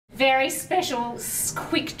very special,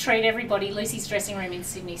 quick treat, everybody. Lucy's dressing room in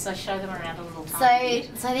Sydney, so show them around a little time.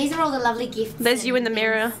 So these are all the lovely gifts. There's you in the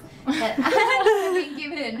mirror. That I've been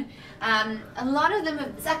given. A lot of them,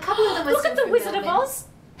 a couple of them are Look still at the from Wizard Melbourne. of Oz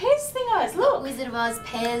Pez thingos, look. Wizard of Oz,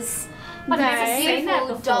 Pez. I've never seen that Beautiful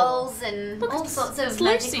before. dolls and all sorts of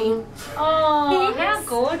magical. Oh, Yes. how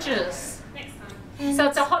gorgeous. So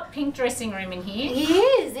it's a hot pink dressing room in here. It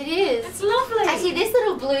is, it is. It's lovely. Actually, this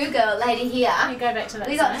little blue girl lady here, You go back to that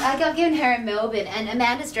I got given her in Melbourne, and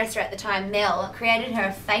Amanda's dresser at the time, Mel, created her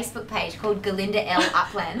a Facebook page called Glinda L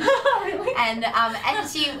Upland, Really? and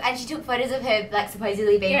she took photos of her like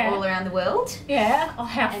supposedly being all around the world. Yeah. Oh,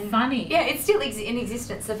 how funny. Yeah, it's still in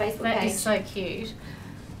existence. The Facebook That page. is so cute.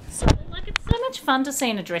 So, like, it's so much fun to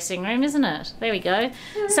see in a dressing room, isn't it? There we go.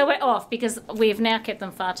 So we're off because we've now kept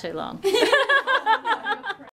them far too long.